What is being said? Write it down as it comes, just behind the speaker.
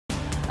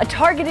A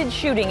targeted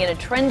shooting in a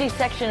trendy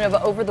section of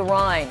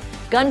Over-the-Rhine.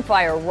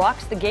 Gunfire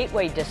rocks the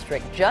Gateway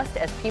District just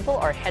as people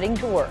are heading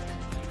to work.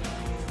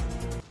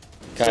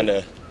 Kind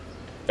of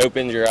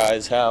opens your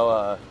eyes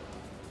how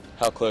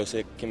close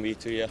it can be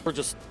to you. We're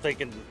just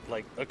thinking,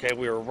 like, okay,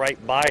 we were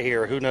right by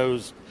here. Who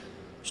knows?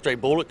 Stray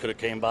bullet could have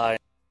came by.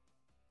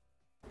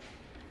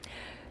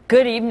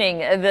 Good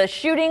evening. The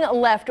shooting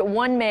left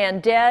one man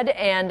dead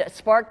and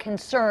sparked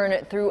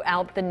concern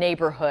throughout the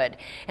neighborhood.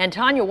 And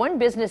Tanya, one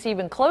business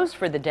even closed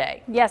for the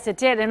day. Yes, it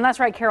did. And that's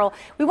right, Carol.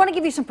 We want to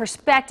give you some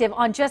perspective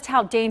on just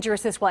how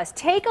dangerous this was.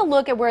 Take a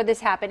look at where this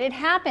happened. It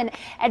happened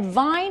at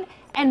Vine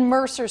and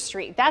Mercer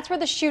Street. That's where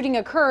the shooting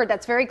occurred.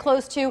 That's very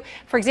close to,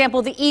 for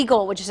example, the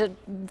Eagle, which is a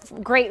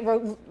great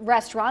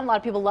restaurant a lot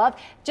of people love.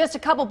 Just a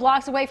couple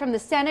blocks away from the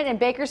Senate in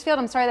Bakersfield.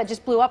 I'm sorry that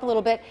just blew up a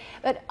little bit.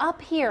 But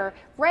up here,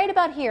 right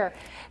about here,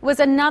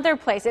 was another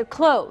place. It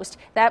closed,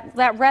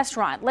 that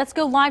restaurant. Let's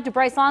go live to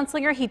Bryce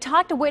Onslinger. He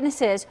talked to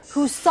witnesses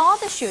who saw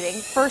the shooting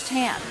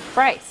firsthand.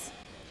 Bryce.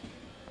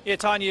 Yeah,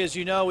 Tanya, as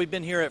you know, we've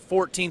been here at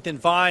 14th and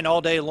Vine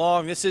all day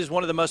long. This is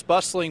one of the most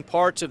bustling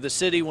parts of the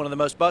city, one of the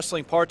most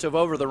bustling parts of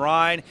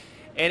Over-the-Rhine.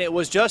 And it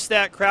was just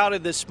that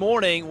crowded this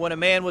morning when a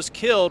man was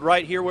killed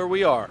right here where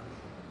we are.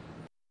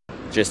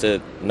 Just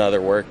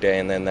another work day,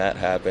 and then that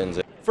happens.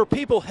 For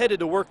people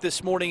headed to work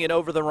this morning in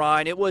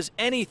Over-the-Rhine, it was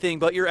anything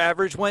but your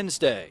average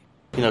Wednesday.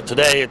 You know,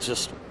 today it's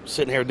just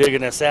sitting here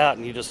digging this out,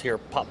 and you just hear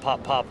pop,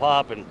 pop, pop,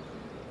 pop, and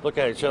look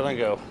at each other and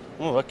go,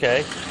 oh,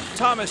 okay.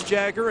 Thomas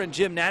Jagger and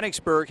Jim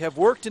Nanixberg have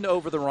worked in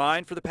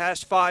Over-the-Rhine for the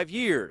past 5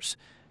 years.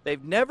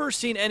 They've never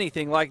seen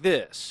anything like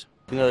this.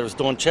 You know, they was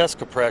doing chest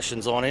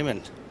compressions on him,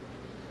 and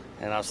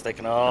I was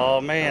thinking,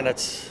 oh man,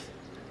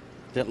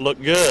 didn't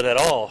look good at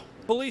all.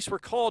 Police were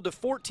called to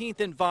 14th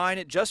and Vine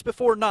at just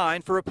before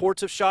 9 for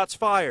reports of shots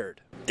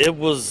fired. It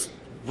was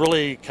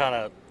really kind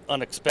of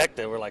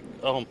unexpected. We're like,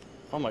 oh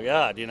my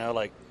God, you know,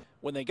 like.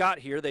 When they got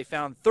here, they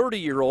found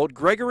 30-year-old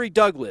Gregory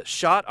Douglas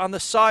shot on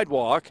the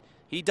sidewalk.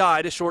 He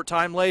died a short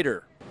time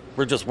later.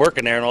 We're just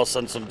working there, and all of a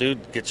sudden some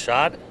dude gets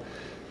shot.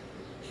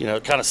 You know,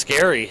 kind of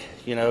scary,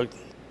 you know,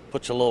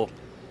 puts a little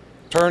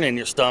turn in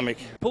your stomach.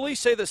 Police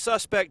say the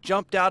suspect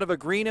jumped out of a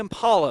green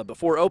Impala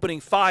before opening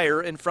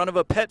fire in front of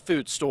a pet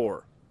food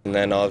store. And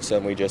then all of a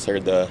sudden we just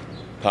heard the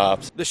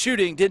pops. The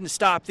shooting didn't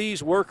stop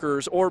these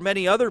workers or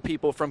many other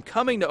people from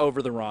coming to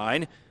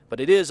Over-the-Rhine, but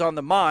it is on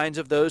the minds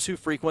of those who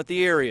frequent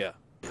the area.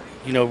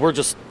 You know, we're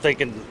just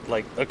thinking,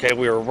 like, okay,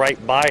 we were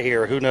right by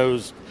here. Who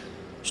knows?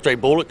 Stray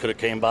bullet could have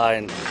came by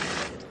and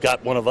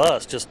got one of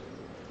us just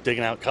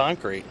digging out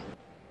concrete.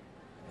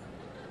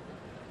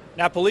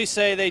 Now, police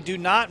say they do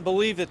not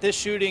believe that this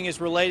shooting is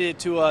related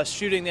to a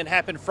shooting that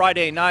happened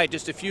Friday night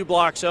just a few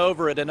blocks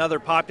over at another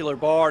popular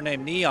bar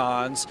named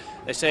Neon's.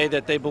 They say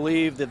that they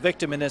believe the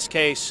victim in this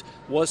case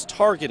was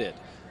targeted.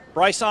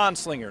 Bryce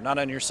Onslinger, Not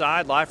on Your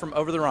Side, live from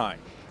Over-the-Rhine.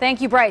 Thank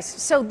you, Bryce.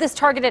 So this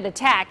targeted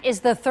attack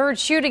is the third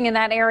shooting in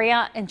that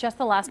area in just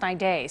the last 9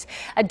 days.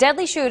 A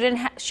deadly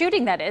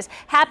shooting that is,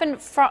 happened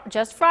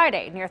just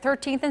Friday near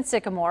 13th and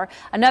Sycamore.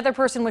 Another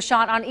person was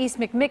shot on East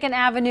McMicken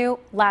Avenue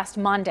last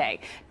Monday.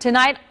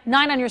 Tonight,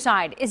 9 on Your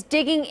Side is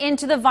digging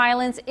into the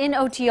violence in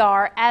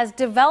OTR as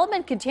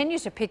development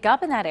continues to pick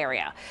up in that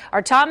area.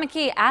 Our Tom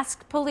McKee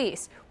asked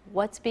police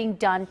what's being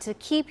done to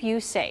keep you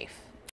safe.